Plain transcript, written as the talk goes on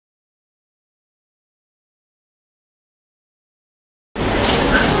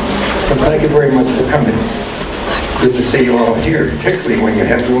Well, thank you very much for coming. Good to see you all here, particularly when you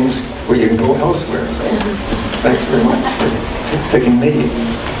have rooms where you can go elsewhere. So thanks very much for picking me.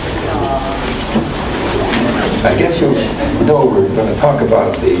 I guess you know we're going to talk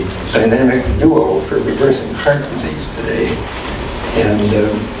about the dynamic duo for reversing heart disease today, and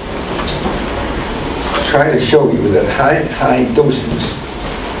try to show you that high doses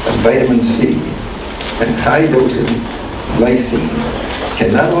of vitamin C and high doses of lysine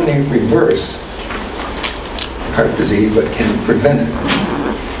can not only reverse heart disease, but can prevent it.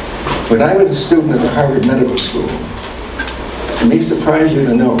 When I was a student at the Harvard Medical School, it may surprise you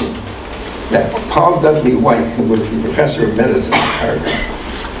to know that Paul W. White, who was the professor of medicine at Harvard,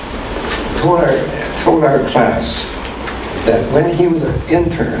 told our class that when he was an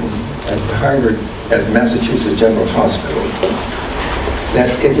intern at Harvard at Massachusetts General Hospital, that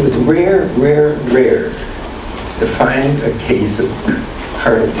it was rare to find a case of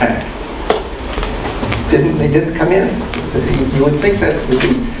heart attack. They didn't come in. You would think that would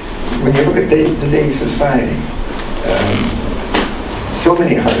be, when you look at today's society, so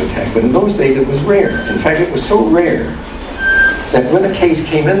many heart attacks, but in those days it was rare. In fact, it was so rare that when a case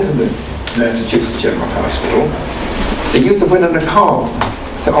came into the Massachusetts General Hospital, they used to put in a call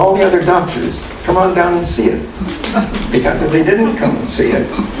to all the other doctors, come on down and see it. Because if they didn't come and see it,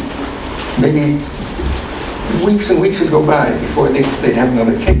 maybe weeks and weeks would go by before they'd have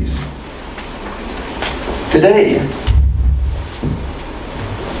another case. Today,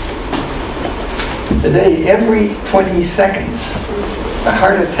 every 20 seconds, a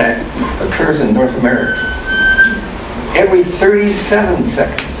heart attack occurs in North America. Every 37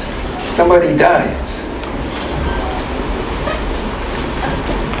 seconds, somebody dies.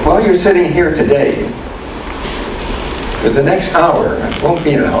 While you're sitting here today, for the next hour, it won't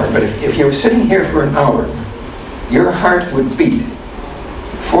be an hour, but if you were sitting here for an hour, your heart would beat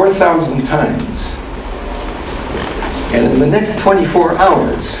 4,000 times. And in the next 24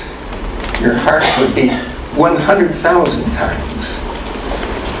 hours, your heart would beat 100,000 times.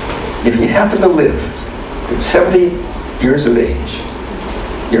 If you happen to live to 70 years of age,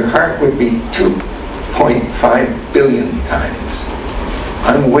 your heart would beat 2.5 billion times.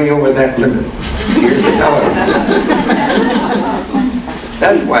 I'm way over that limit. Years of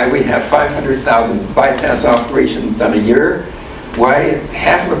That's why we have 500,000 bypass operations done a year. Why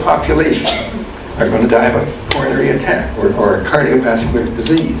half of the population are going to die of a coronary attack or a cardiovascular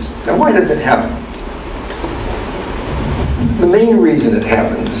disease. Now, why does it happen? The main reason it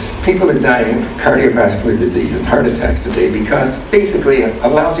happens, people are dying of cardiovascular disease and heart attacks today because basically a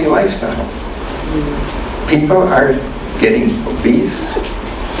lousy lifestyle. People are getting obese.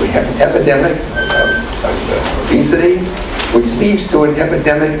 We have an epidemic of obesity, which leads to an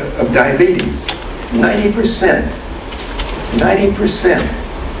epidemic of diabetes. 90%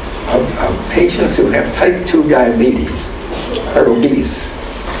 of patients who have type 2 diabetes are obese.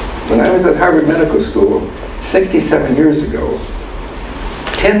 When I was at Harvard Medical School 67 years ago,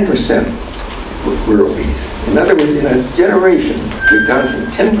 10% were obese. In other words, in a generation, we've gone from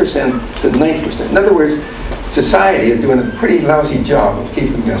 10% to 90%. In other words, society is doing a pretty lousy job of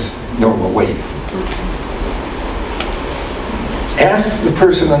keeping us normal weight. Ask the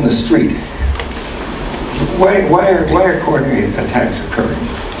person on the street, why are coronary attacks occurring?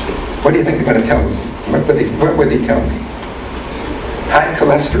 What do you think they're going to tell me? What would they tell me? High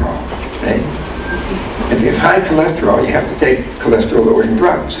cholesterol. Eh? If you have high cholesterol, you have to take cholesterol-lowering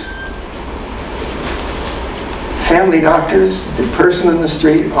drugs. Family doctors, the person in the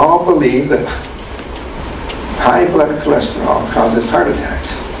street, all believe that high blood cholesterol causes heart attacks.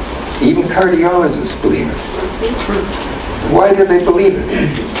 Even cardiologists believe it. Why do they believe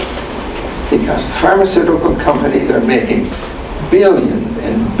it? Because the pharmaceutical companies are making billions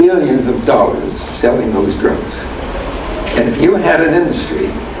and billions of dollars selling those drugs. And if you had an industry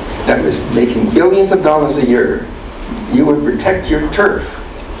that was making billions of dollars a year, you would protect your turf.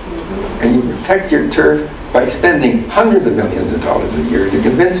 And you protect your turf by spending hundreds of millions of dollars a year to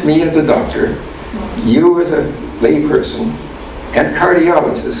convince me as a doctor, you as a layperson, and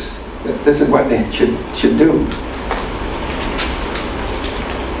cardiologists that this is what they should do.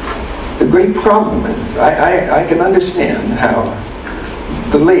 The great problem is, I can understand how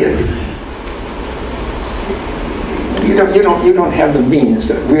the laity, you don't have the means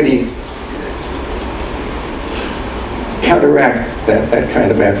to really counteract that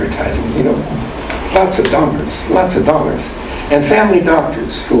kind of advertising. You know, lots of dollars, and family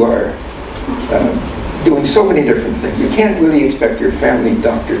doctors who are doing so many different things. You can't really expect your family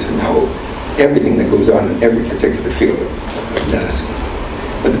doctor to know everything that goes on in every particular field of medicine.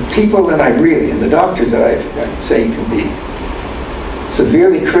 But the people that I really, and the doctors that I say can be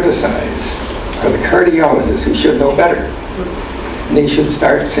severely criticized are the cardiologists who should know better. And they should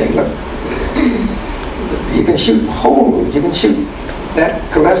start saying, look, you can shoot holes, you can shoot that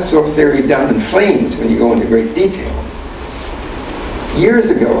cholesterol theory down in flames when you go into great detail. Years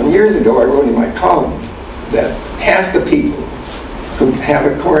ago, I wrote in my column that half the people who have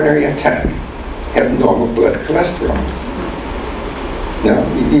a coronary attack have normal blood cholesterol. Now,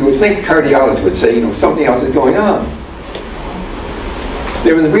 you would think cardiologists would say, you know, something else is going on.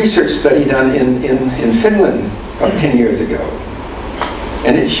 There was a research study done in Finland about 10 years ago,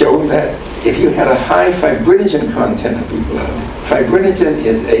 and it showed that if you had a high fibrinogen content of your blood, fibrinogen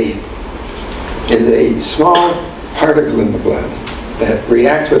is a small particle in the blood that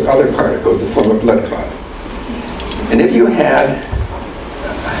reacts with other particles to form a blood clot. And if you had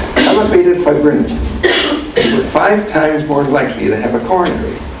elevated fibrinogen, you were 5 times more likely to have a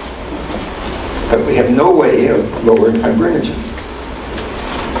coronary. But we have no way of lowering fibrinogen.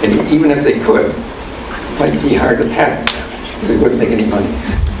 And even if they could, it might be hard to patent that, so they wouldn't make any money.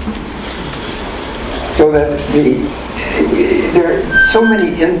 So that there are so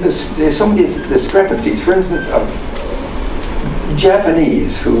many discrepancies. For instance, of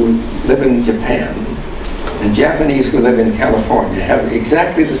Japanese who live in Japan and Japanese who live in California have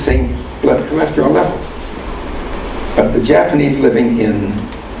exactly the same blood cholesterol level. But the Japanese living in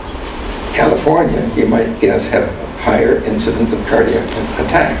California, you might guess, have higher incidence of cardiac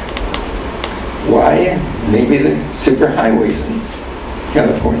attack. Why? Maybe the superhighways in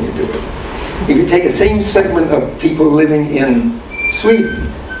California do it. If you take the same segment of people living in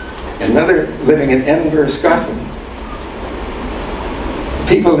Sweden, another living in Edinburgh, Scotland,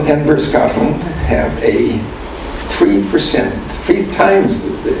 people in Edinburgh, Scotland have a 3%, 3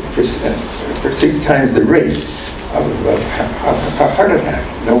 times the rate of a heart attack.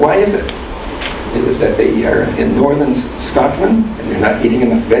 Now, why is it? Is it that they are in northern Scotland and they're not eating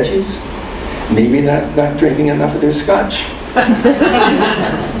enough veggies? Maybe not drinking enough of their scotch.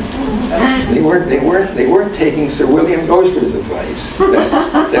 They weren't taking Sir William Oyster's advice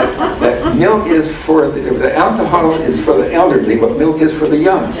that milk is for the alcohol is for the elderly, but milk is for the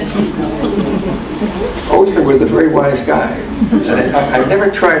young. Oyster was a very wise guy, and I've never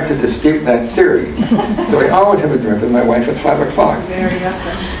tried to dispute that theory. So I always have a drink with my wife at 5 o'clock.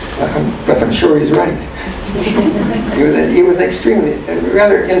 Because I'm sure he's right. He was extremely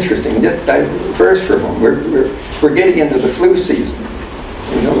rather interesting. Just diverse for a moment. We're getting into the flu season.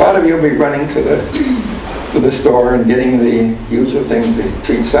 You know, a lot of you will be running to the store and getting the usual things. They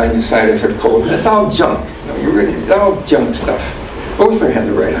treat sinusitis or cold. And it's all junk. You know, it's all junk stuff. Oster had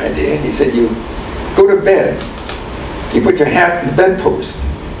the right idea. He said, you go to bed. You put your hat in the bedpost.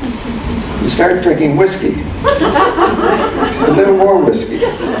 You start drinking whiskey. A little more whiskey.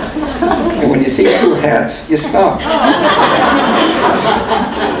 And when you see 2 hats, you stop.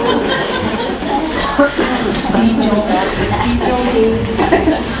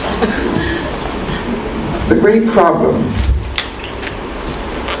 The great problem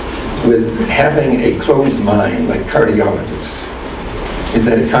with having a closed mind like cardiologists is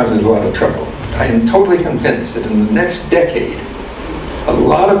that it causes a lot of trouble. I am totally convinced that in the next decade, a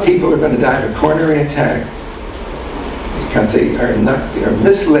lot of people are going to die of a coronary attack because they are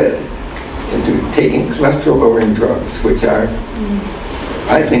misled into taking cholesterol-lowering drugs, which are,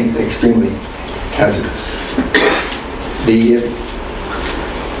 I think, extremely hazardous.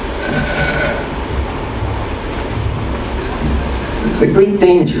 The great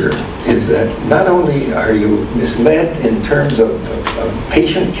danger is that not only are you misled in terms of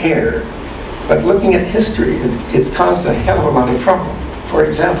patient care, but looking at history, it's caused a hell of a lot of trouble. For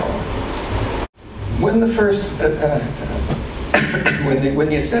example, when the first, when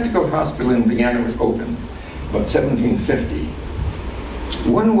the obstetrical hospital in Vienna was opened, about 1750,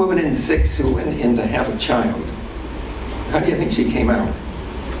 1 woman in 6 who went in to have a child, how do you think she came out?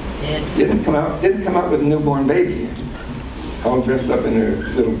 Didn't come out with a newborn baby, all dressed up in her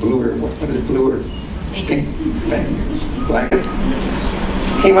little bluer, what is bluer? Pink blanket.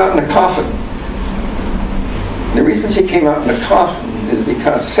 Came out in a coffin. And the reason she came out in a coffin is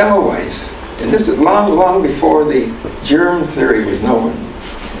because Semmelweis, and this is long, long before the germ theory was known,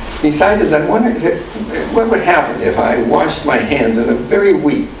 decided that what would happen if I washed my hands in a very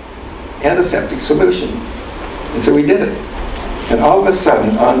weak antiseptic solution. And so we did it. And all of a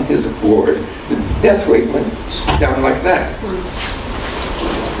sudden, on his ward, the death rate went down like that.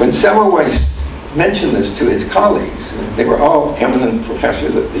 When Semmelweis mentioned this to his colleagues, they were all eminent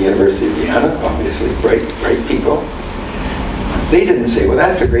professors at the University of Vienna, obviously bright people. They didn't say, well,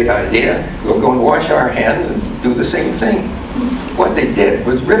 that's a great idea. We'll go and wash our hands and do the same thing. What they did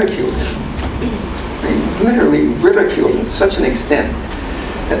was ridicule him. They literally ridiculed him to such an extent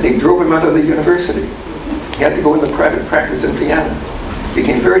And they drove him out of the university. He had to go into private practice in Vienna.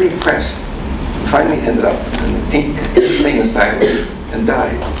 Became very depressed. Finally ended up in an insane asylum and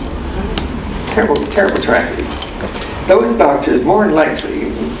died. Terrible, terrible tragedy. Those doctors, more than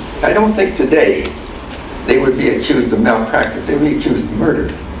likely, I don't think today they would be accused of malpractice. They would be accused of murder.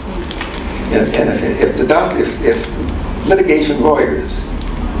 And if litigation lawyers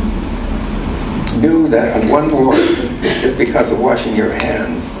knew that on one ward, just because of washing your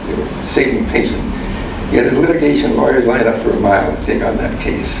hands, they were saving patients, you had litigation lawyers lined up for a mile to take on that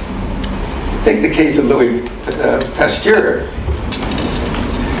case. Take the case of Louis Pasteur.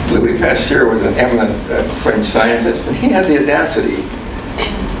 Louis Pasteur was an eminent French scientist, and he had the audacity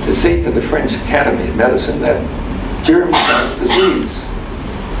to say to the French Academy of Medicine that germs cause disease.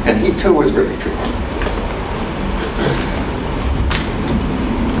 And he too was ridiculed.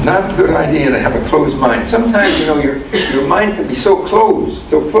 Not a good idea to have a closed mind. Sometimes, you know, your mind can be so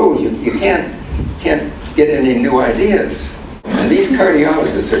closed, you can't get any new ideas. And these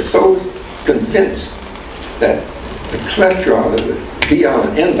cardiologists are so convinced that the cholesterol is the be-all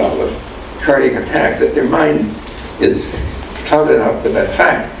and end-all of cardiac attacks that their mind is clouded up with that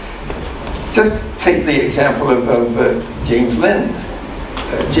fact. Just take the example of James Lind.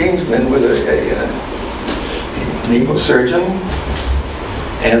 James Lind was a naval surgeon,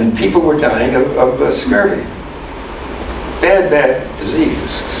 and people were dying of scurvy. Bad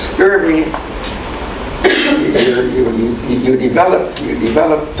disease. Scurvy, you develop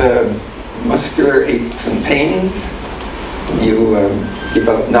muscular aches and pains. You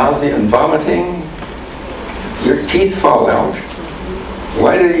develop nausea and vomiting. Your teeth fall out.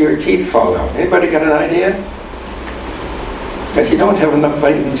 Why do your teeth fall out? Anybody got an idea? Because you don't have enough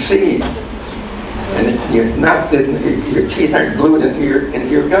vitamin C. And your teeth aren't glued into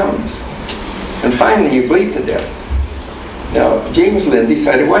your gums. And finally, you bleed to death. Now, James Lind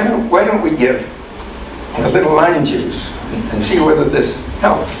decided, why don't we give a little lime juice and see whether this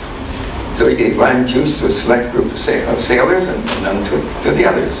helps? So he gave lime juice to a select group of sailors and none to the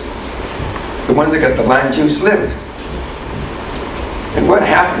others. The ones that got the lime juice lived. And what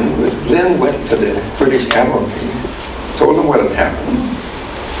happened was Lind went to the British Admiralty, told them what had happened,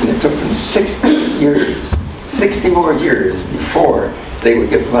 and it took them 60 more years before they would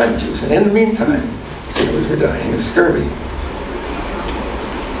get lime juice. And in the meantime, sailors were dying of scurvy.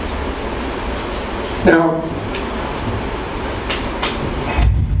 Now,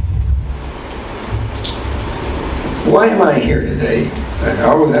 why am I here today? I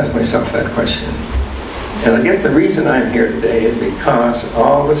always ask myself that question. And I guess the reason I'm here today is because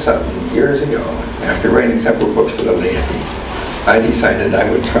all of a sudden, years ago, after writing several books for the laity, I decided I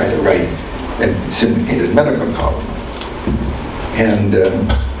would try to write a syndicated medical column. And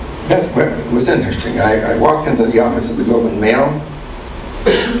that's what was interesting. I walked into the office of the Globe and Mail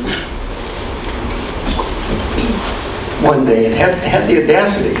one day and had the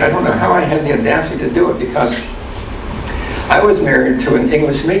audacity. I don't know how I had the audacity to do it, because I was married to an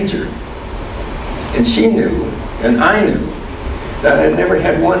English major. And she knew, and I knew, that I had never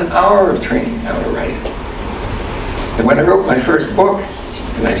had 1 hour of training how to write. And when I wrote my first book,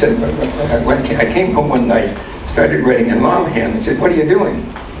 and I said, I came home one night, started writing in longhand, and said, what are you doing?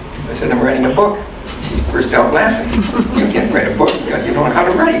 I said, I'm writing a book. She burst out laughing. You can't write a book because you don't know how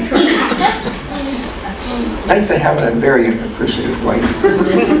to write. Nice to have a very appreciative wife.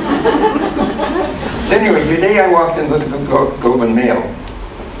 Anyway, the day I walked into the Globe and Mail,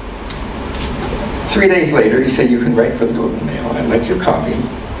 3 days later, he said, you can write for the Globe and Mail. I'd like your copy.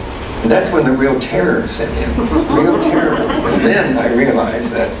 And that's when the real terror set in. Real terror. And then I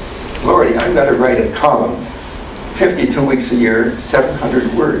realized that, Lordy, I've got to write a column, 52 weeks a year,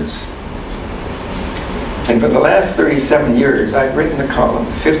 700 words. And for the last 37 years, I've written a column,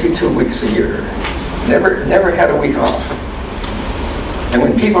 52 weeks a year. Never had a week off. And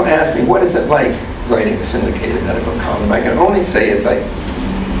when people ask me, what is it like writing a syndicated medical column, I can only say it's like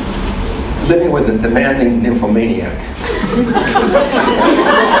living with a demanding nymphomaniac.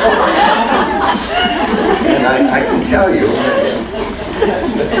 And I can tell you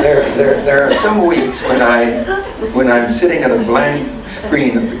that there are some weeks when I'm sitting at a blank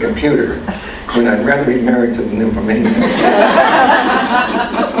screen of the computer when I'd rather be married to the nymphomaniac.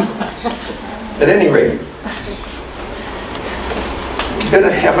 At any rate, a bit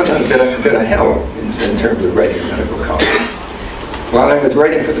of heaven and a bit of hell in terms of writing a medical column. While I was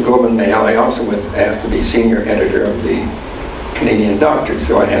writing for the Globe and Mail, I also was asked to be senior editor of the Canadian Doctor,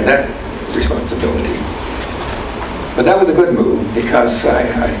 so I had that responsibility. But that was a good move, because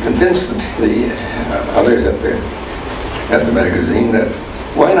I convinced the others at the magazine that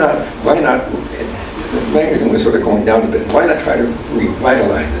why not the magazine was sort of going down a bit. Why not try to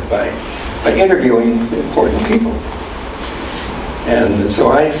revitalize it by interviewing important people? And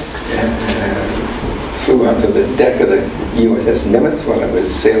so I flew onto the deck of the USS Nimitz while I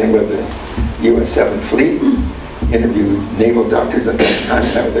was sailing with the US 7th Fleet, interviewed naval doctors at that time.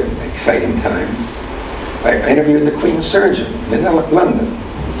 That was an exciting time. I interviewed the Queen's surgeon in London.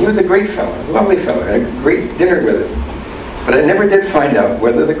 He was a great fellow, a lovely fellow. I had a great dinner with him. But I never did find out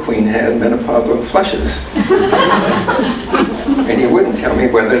whether the Queen had menopausal flushes. And he wouldn't tell me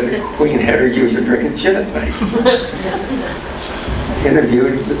whether the Queen had her usual drink of gin at night.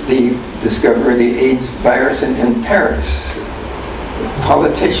 Interviewed the discoverer of the AIDS virus in Paris,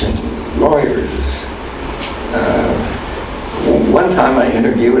 politicians, lawyers. One time I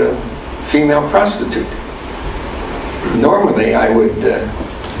interviewed a female prostitute. Normally I would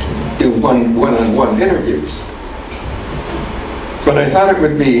do one-on-one interviews. But I thought it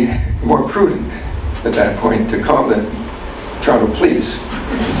would be more prudent at that point to call the Toronto police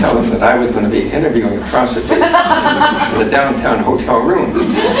and tell them that I was going to be interviewing a prostitute in a downtown hotel room.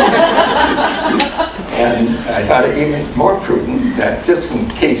 And I thought it even more prudent that just in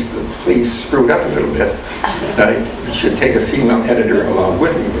case the police screwed up a little bit, that I should take a female editor along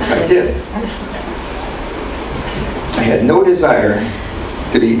with me, which I did. I had no desire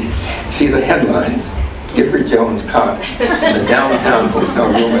to see the headlines, Gifford-Jones caught in a downtown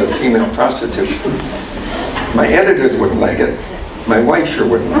hotel room with a female prostitute. My editors wouldn't like it. My wife sure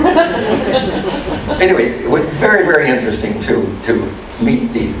wouldn't like it. Anyway, it was very, very interesting to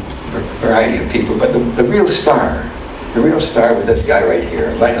meet the variety of people. But the real star was this guy right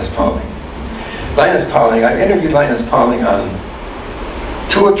here, Linus Pauling. Linus Pauling, I've interviewed Linus Pauling on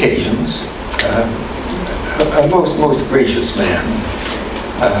 2 occasions. A most gracious man.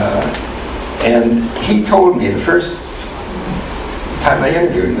 And he told me the first time I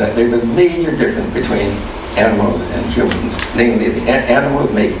interviewed him that there's a major difference between animals and humans. Namely, the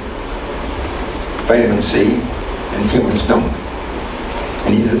animals make vitamin C and humans don't.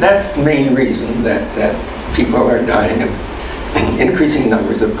 And he said that's the main reason that people are dying of increasing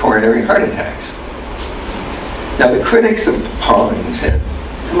numbers of coronary heart attacks. Now the critics of Pauling said,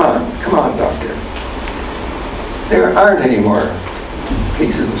 come on, doctor. There aren't any more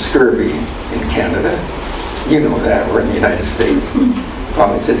cases of scurvy in Canada. You know that, or in the United States.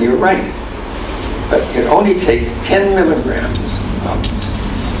 Pauling said, you're right. But it only takes 10 milligrams of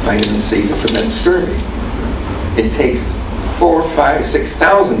vitamin C to prevent scurvy. It takes 4, 5,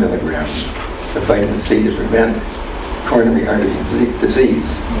 6,000 milligrams of vitamin C to prevent coronary artery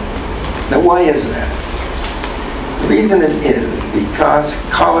disease. Now why is that? The reason it is because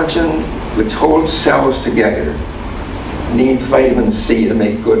collagen, which holds cells together, needs vitamin C to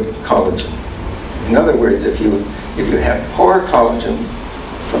make good collagen. In other words, if you have poor collagen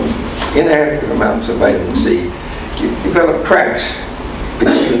from inadequate amounts of vitamin C, you develop cracks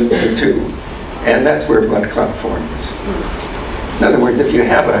between the two, and that's where blood clot forms. In other words, if you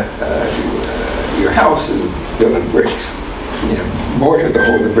have your house is built of bricks, you have mortar to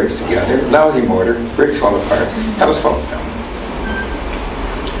hold the bricks together, lousy mortar, bricks fall apart, house falls down.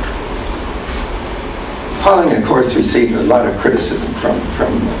 Pauling, of course, received a lot of criticism from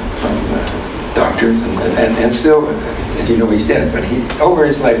doctors, and still, as you know, he's dead, but over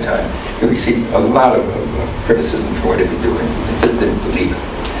his lifetime, he received a lot of criticism for what he was doing. He just didn't believe it.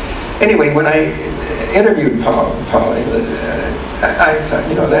 Anyway, when I interviewed Pauling, I thought,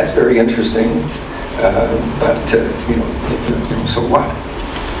 you know, that's very interesting, but, you know, so what?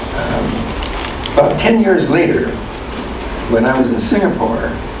 About 10 years later, when I was in Singapore,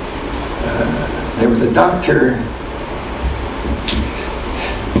 there was a Dr.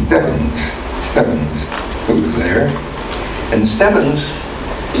 Stebbins, who was there, and Stebbins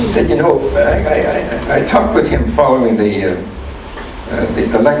said, you know, I talked with him following the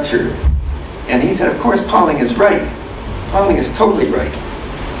lecture, and he said, of course, Pauling is right. Pauling is totally right.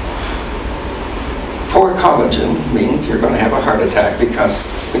 Poor collagen means you're going to have a heart attack because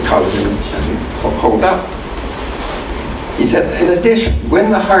the collagen doesn't hold up. He said, in addition, when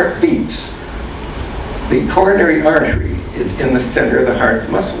the heart beats, the coronary artery is in the center of the heart's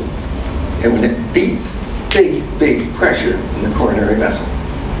muscle. And when it beats, big pressure in the coronary vessel.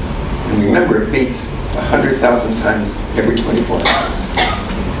 And remember, it beats 100,000 times every 24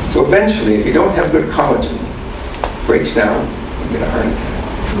 hours. So eventually, if you don't have good collagen, it breaks down, you get a heart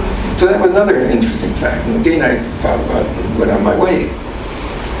attack. So that was another interesting fact. And again, I thought about it and went on my way.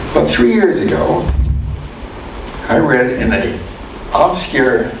 About 3 years ago, I read in an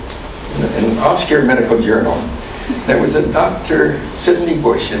obscure medical journal, there was a Dr. Sidney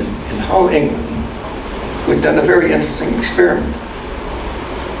Bush in Hull, England, who had done a very interesting experiment.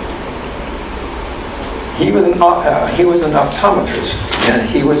 he was an optometrist, and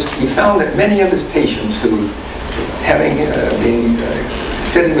he found that many of his patients who, having been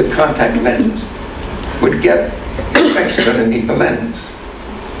fitted with contact lenses, would get infection underneath the lens.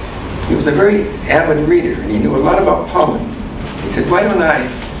 He was a very avid reader, and he knew a lot about pollen. He said, why don't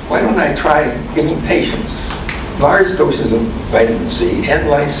I try giving patients large doses of vitamin C and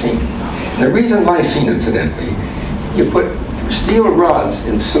lysine. And the reason lysine, incidentally, you put steel rods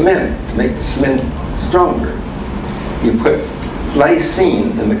in cement to make the cement stronger. You put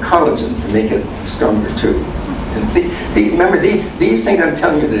lysine in the collagen to make it stronger too. And remember, these things I'm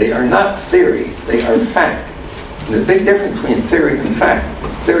telling you today are not theory, they are fact. And the big difference between theory and fact,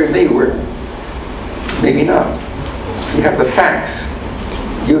 theory may work, maybe not. If you have the facts,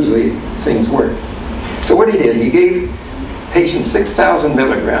 usually things work. So what he did, he gave patients 6,000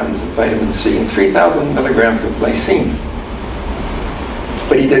 milligrams of vitamin C and 3,000 milligrams of lysine.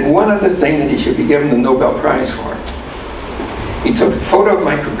 But he did one other thing that he should be given the Nobel Prize for. He took a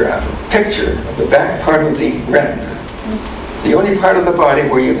photomicrograph, a picture of the back part of the retina, the only part of the body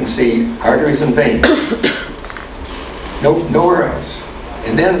where you can see arteries and veins. Nowhere else.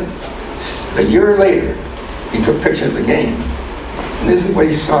 And then, a year later, he took pictures again. And this is what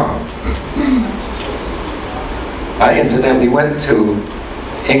he saw. I incidentally went to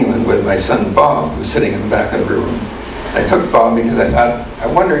England with my son Bob, who was sitting in the back of the room. I took Bob because I thought, I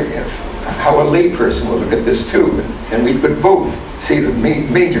wonder how a lay person will look at this too. And we could both see the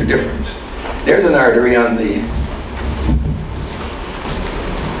major difference. There's an artery on the,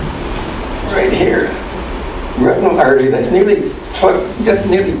 right here, retinal artery that's nearly plugged, just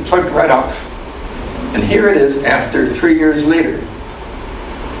nearly plugged right off. And here it is after 3 years later.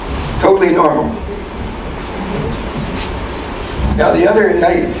 Totally normal. Now the other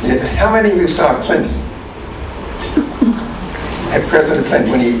night, how many of you saw Clinton? President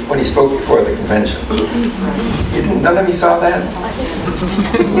Clinton, when he spoke before the convention. None of you saw that?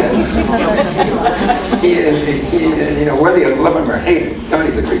 You know, whether you love him or hate him, God,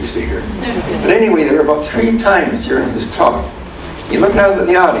 he's a great speaker. But anyway, there were about 3 times during his talk, he looked out at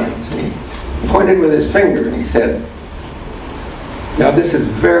the audience and he pointed with his finger and he said, now this is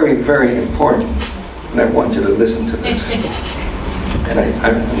very, very important, and I want you to listen to this. And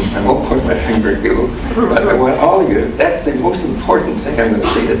I won't point my finger at you, but I want all of you, that's the most important thing I'm going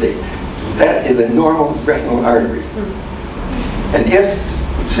to say today. That is a normal retinal artery. And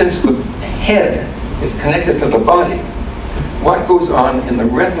since the head is connected to the body, what goes on in the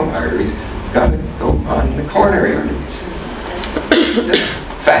retinal arteries got to go on in the coronary arteries. Just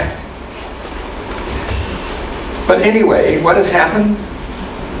fact. But anyway, what has happened?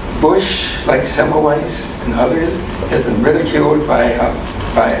 Bush, like Semmelweis and others, has been ridiculed by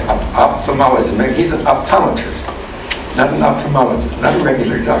ophthalmologists. Maybe he's an optometrist, not an ophthalmologist, not a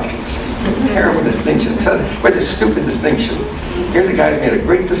regular doctor. It's a terrible distinction. It's a stupid distinction. Here's a guy who made a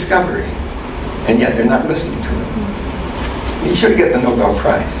great discovery, and yet they're not listening to him. He should get the Nobel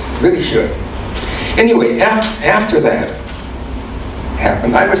Prize. Really should. Anyway, after that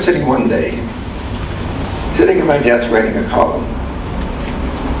happened, I was sitting one day, sitting at my desk writing a column,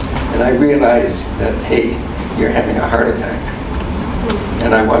 and I realized that, hey, you're having a heart attack.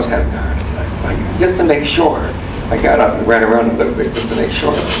 And I was having a heart attack. Just to make sure, I got up and ran around a little bit just to make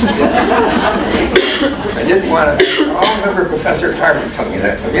sure. I didn't want to, I remember Professor Harvard telling me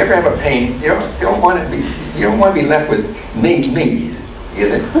that. If you ever have a pain, you don't want to be left with maybes.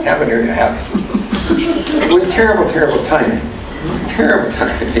 Either have it or you have it. It was terrible, terrible timing. Terrible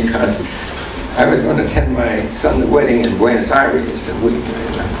timing because I was going to attend my son's wedding in Buenos Aires a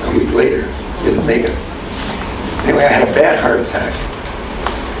week later. Didn't make it. Anyway, I had a bad heart attack.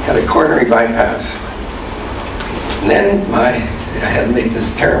 Had a coronary bypass. And then I had to make this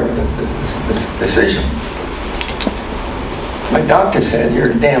terrible this decision. My doctor said, you're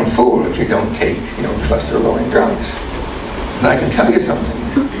a damn fool if you don't take, cholesterol-lowering drugs. And I can tell you something.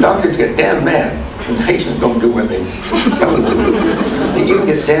 Doctors get damn mad when patients don't do what they tell them to do. They even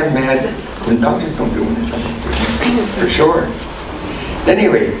get damn mad when doctors don't do what they tell them to do. For sure.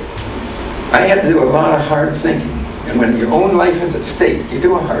 Anyway, I had to do a lot of hard thinking. And when your own life is at stake, you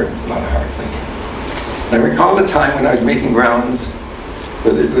do a lot of hard thinking. And I recall the time when I was making rounds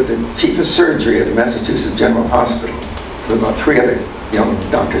with the chief of surgery at the Massachusetts General Hospital with about 3 other young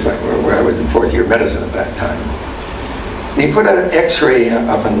doctors where I was in 4th year medicine at that time. And he put an x-ray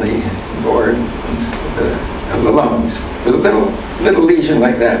up on the board of the lungs with a little lesion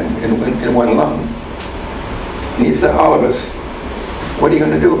like that in one lung. And he said, all of us, what are you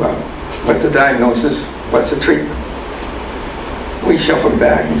going to do about it? What's the diagnosis? What's the treatment? We shuffled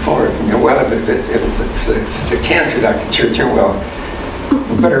back and forth. And, well, if it's a cancer, Dr. Churchill, well,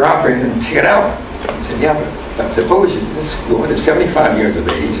 we better operate and take it out. I said, yeah, but suppose this woman is 75 years of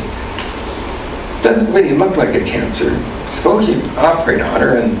age, doesn't really look like a cancer. Suppose you operate on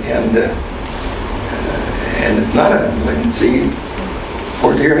her and it's not a malignancy,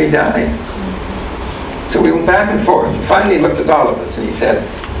 poor dear may die. So we went back and forth, and finally he looked at all of us and he said,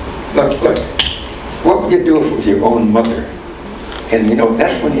 look, what would you do if it was your own mother? And you know,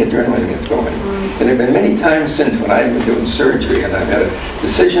 that's when the adrenaline gets going. And there have been many times since when I've been doing surgery and I've had a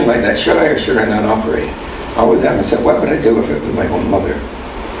decision like that, should I or should I not operate? I always ask myself, what would I do if it was my own mother?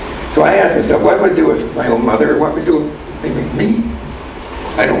 So I asked myself, what would I do if it was my own mother, or what would I do if maybe me?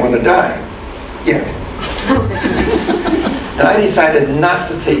 I don't want to die yet. And I decided not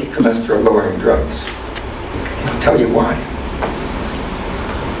to take cholesterol-lowering drugs. And I'll tell you why.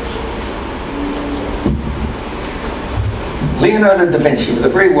 Leonardo da Vinci was a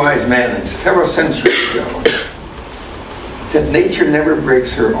very wise man, and several centuries ago said nature never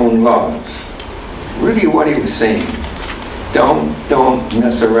breaks her own laws. Really what he was saying, don't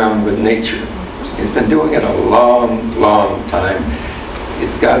mess around with nature. It's been doing it a long, long time.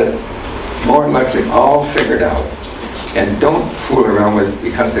 It's got it more than likely all figured out. And don't fool around with it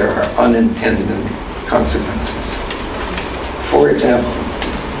because there are unintended consequences. For example,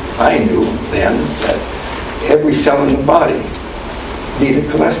 I knew then that every cell in the body needed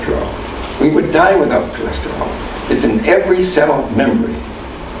cholesterol. We would die without cholesterol. It's in every cell membrane.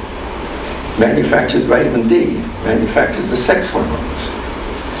 Manufactures vitamin D, manufactures the sex hormones,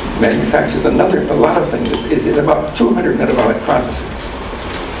 manufactures a lot of things. It's in about 200 metabolic processes.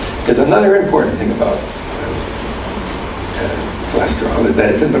 There's another important thing about cholesterol is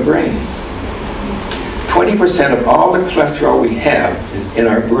that it's in the brain. 20% of all the cholesterol we have is in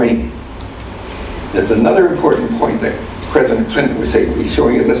our brain. There's another important point that President Clinton would say, be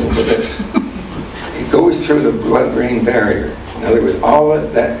sure you listen to this. It goes through the blood-brain barrier. In other words, all the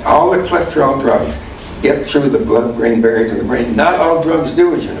cholesterol drugs get through the blood-brain barrier to the brain. Not all drugs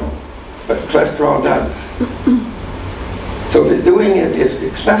do, as you know, but cholesterol does. So if it's doing it, if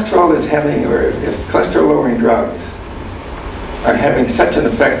cholesterol is having, or if cholesterol-lowering drugs are having such an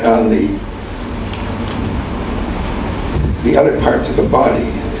effect on the other parts of the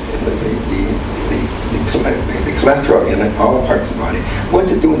body, the cholesterol in all the parts of the body,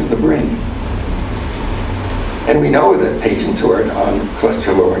 what's it doing to the brain? And we know that patients who are on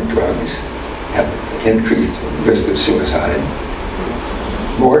cholesterol-lowering drugs have increased risk of suicide,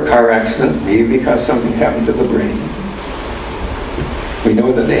 more car accidents, maybe because something happened to the brain. We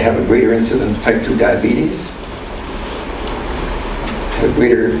know that they have a greater incidence of type 2 diabetes, a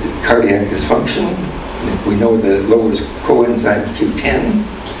greater cardiac dysfunction. We know that it lowers coenzyme Q10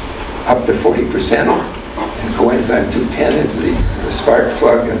 up to 40%. And coenzyme Q10 is the spark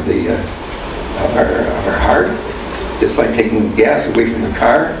plug of our heart. Just like taking gas away from the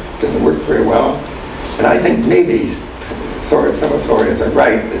car, it doesn't work very well. And I think maybe some authorities are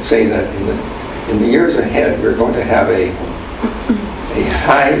right that say that in the years ahead we're going to have a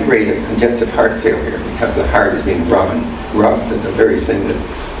high rate of congestive heart failure because the heart is being robbed of the very thing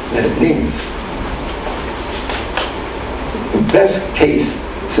that it needs. The best case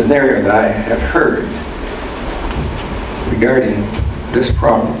scenario that I have heard regarding this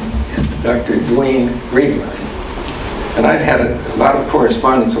problem is Dr. Dwayne Graveline. And I've had a lot of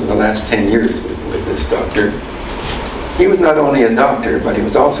correspondence over the last 10 years with this doctor. He was not only a doctor, but he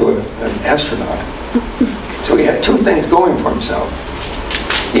was also an astronaut. So he had two things going for himself.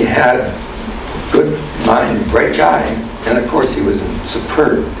 He had a good mind, bright guy, and of course he was in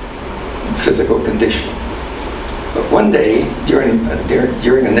superb physical condition. But one day, during a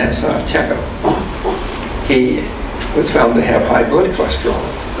NASA checkup, he was found to have high blood cholesterol.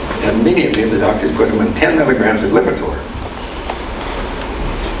 And immediately the doctor put him on 10 milligrams of Lipitor.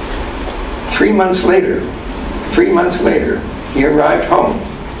 3 months later, he arrived home.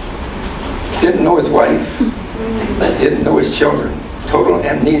 Didn't know his wife, didn't know his children. Total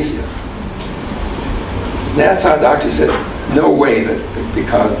amnesia. NASA doctor said, no way that it could be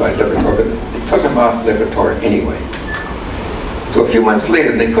caused by Lipitor, but they took him off Lipitor anyway. So a few months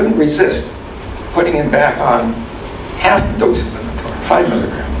later, they couldn't resist putting him back on half the dose of Lipitor, 5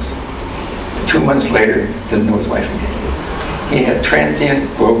 milligrams. 2 months later, didn't know his wife again. He had transient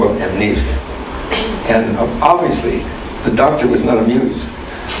global amnesia. And obviously, the doctor was not amused.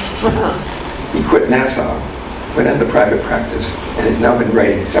 He quit NASA, went into private practice, and has now been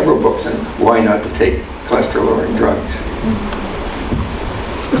writing several books on why not to take cholesterol-lowering drugs.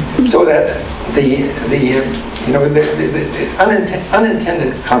 So that the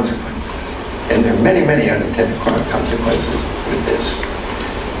unintended consequences, and there are many, many unintended consequences with this.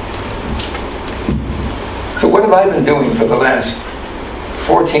 So what have I been doing for the last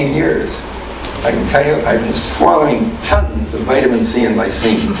 14 years? I can tell you, I've been swallowing tons of vitamin C and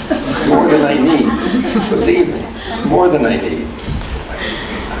lysine, more than I need, believe me, more than I need.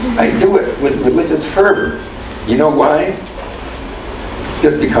 I do it with religious fervor. You know why?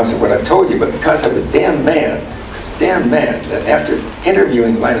 Just because of what I've told you, but because I was damn mad that after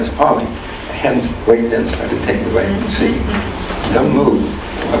interviewing Linus Pauling, I hadn't right then started taking vitamin C. Dumb move.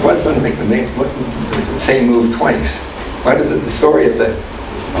 I was going to make the same move twice. What is it? The story of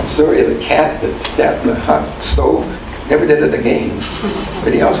the cat that sat in the hot stove. Never did it again.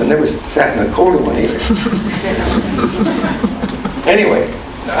 But he also never sat in a colder one either. Anyway,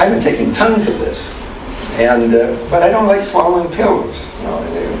 I've been taking tons of this, and but I don't like swallowing pills. You know,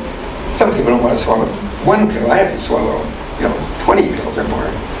 some people don't want to swallow one pill. I have to swallow, 20 pills or more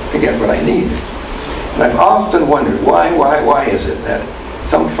to get what I need. And I've often wondered why is it that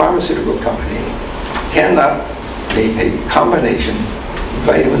some pharmaceutical company cannot make a combination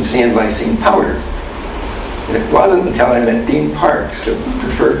vitamin C and lysine powder. And it wasn't until I met Dean Parks of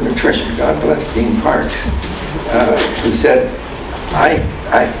Preferred Nutrition, God bless Dean Parks, who said, I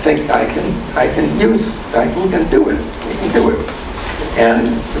think we can do it. We can do it.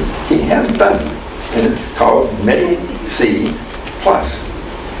 And he has done it. And it's called medi-c Plus.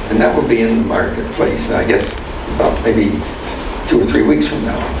 And that will be in the marketplace, I guess, about maybe 2 or 3 weeks from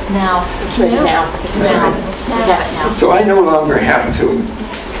now. Now. It's ready now. It's now. It's now. So I no longer have to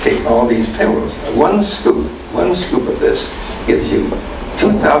take all these pills. One scoop of this gives you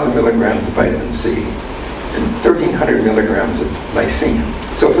 2,000 milligrams of vitamin C and 1,300 milligrams of lysine.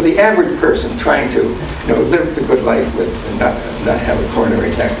 So for the average person trying to live the good life with and not have a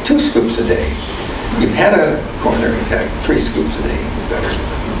coronary attack, 2 scoops a day. If you've had a coronary attack, 3 scoops a day is better.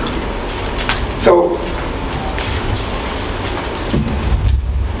 So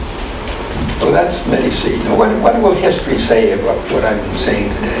that's medi-c. Now what will history say about what I've been saying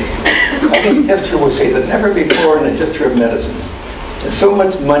today? I think history will say that never before in the history of medicine has so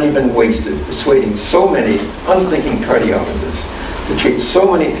much money been wasted persuading so many unthinking cardiologists to treat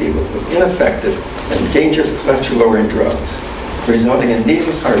so many people with ineffective and dangerous cholesterol-lowering drugs, resulting in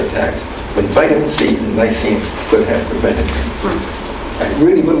needless heart attacks when vitamin C and lysine could have prevented them. I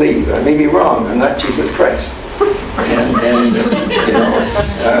really believe, I may be wrong, I'm not Jesus Christ.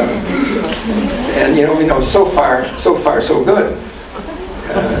 So far so good.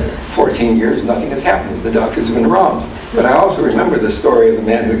 14 years, nothing has happened. The doctors have been wrong. But I also remember the story of the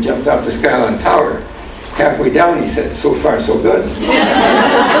man who jumped out the Skyline Tower. Halfway down, he said, so far so good.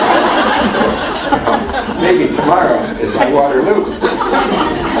 Maybe tomorrow is my Waterloo.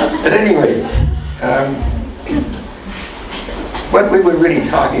 At any rate, what we were really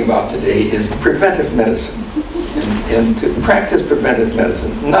talking about today is preventive medicine. And to practice preventive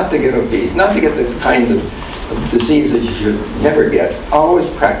medicine, not to get obese, not to get the kind of diseases you should never get. Always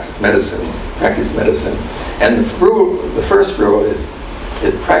practice medicine. And the first rule is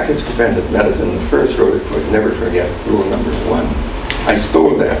practice preventive medicine. The first rule was never forget rule number 1. I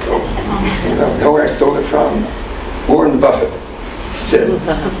stole that though. Know where I stole it from? Warren Buffett said,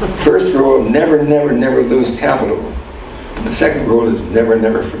 first rule, never lose capital. And the second rule is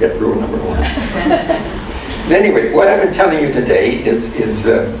never forget rule number 1. Anyway, what I've been telling you today is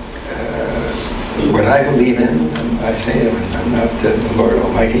what I believe in. I say I'm not the Lord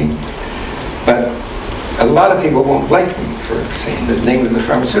Almighty, but a lot of people won't like me for saying the name of the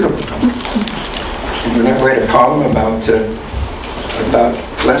pharmaceutical company. When I write a column about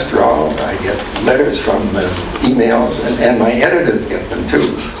cholesterol, I get letters from emails, and my editors get them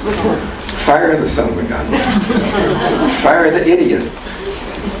too. Fire the son of a gun. Fire the idiot.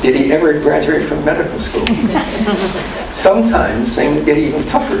 Did he ever graduate from medical school? Sometimes things get even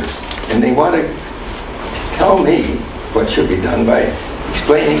tougher, and they want to tell me what should be done by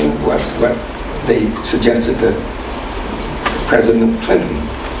explaining what they suggested to President Clinton.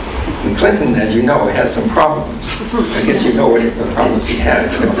 And Clinton, as you know, had some problems. I guess you know what the problems he had.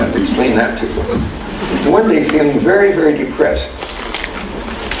 I don't have to explain that to you. And one day, feeling very, very depressed,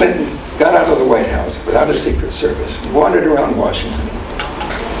 Clinton got out of the White House without a Secret Service, wandered around Washington,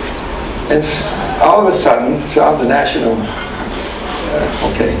 and all of a sudden saw the National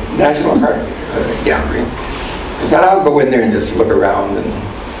Heart Gallery, and said, I'll go in there and just look around. And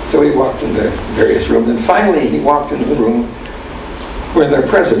so he walked into various rooms, and finally he walked into the room where there are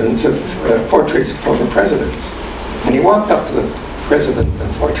presidents of portraits of former presidents. And he walked up to the president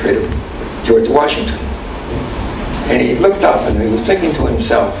and portrait of George Washington, and he looked up and he was thinking to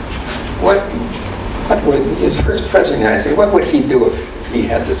himself, what would his first president, I say, what would he do if he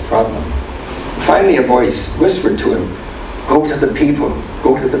had this problem? Finally a voice whispered to him, go to the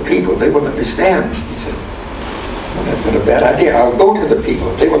people, they will understand. He said, well, that's not a bad idea, I'll go to the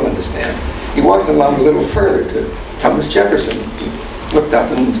people, they will understand. He walked along a little further to Thomas Jefferson. He looked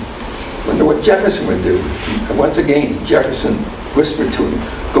up and wondered what Jefferson would do. And once again, Jefferson whispered to him,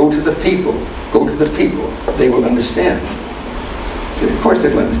 go to the people, go to the people, they will understand. So of course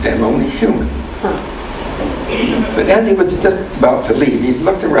they'll understand, we're only human. But as he was just about to leave, he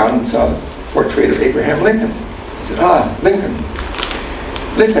looked around and saw the portrait of Abraham Lincoln. He said, ah, Lincoln.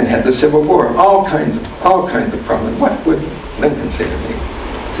 Lincoln had the Civil War, all kinds of problems. What would Lincoln say to me?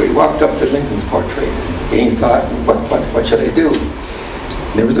 So he walked up to Lincoln's portrait and he thought, what should I do?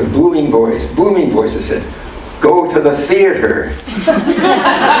 And there was a booming voice that said, go to the theater.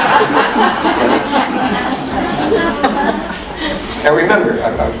 Now remember,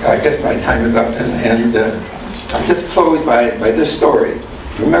 I guess my time is up, and I'll just close by this story.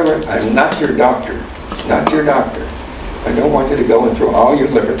 Remember, I'm not your doctor, not your doctor. I don't want you to go and throw all your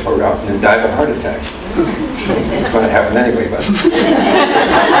lipitor out and then die of a heart attack. It's going to happen anyway, but...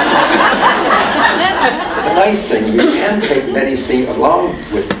 The nice thing, you can take medi-c along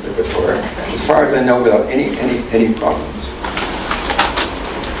with lipitor, as far as I know, without any problems.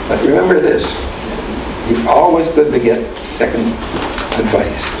 But remember this, it's always good to get second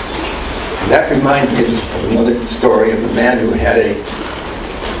advice. And that reminds me of another story of a man who had a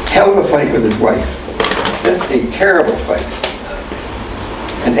hell of a fight with his wife. Just a terrible fight.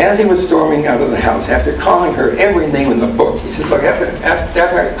 And as he was storming out of the house, after calling her every name in the book, he said, look,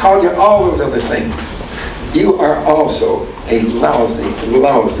 after I called you all those other things, you are also a lousy,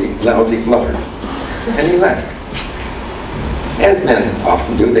 lousy, lousy lover. And he laughed. As men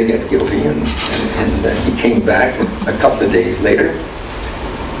often do, they get guilty, and he came back a couple of days later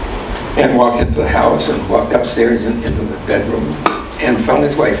and walked into the house and walked upstairs into the bedroom and found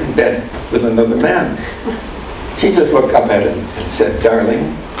his wife in bed with another man. She just looked up at him and said,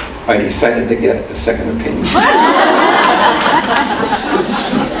 darling, I decided to get a second opinion.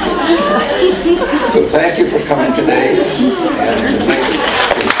 So thank you for coming today.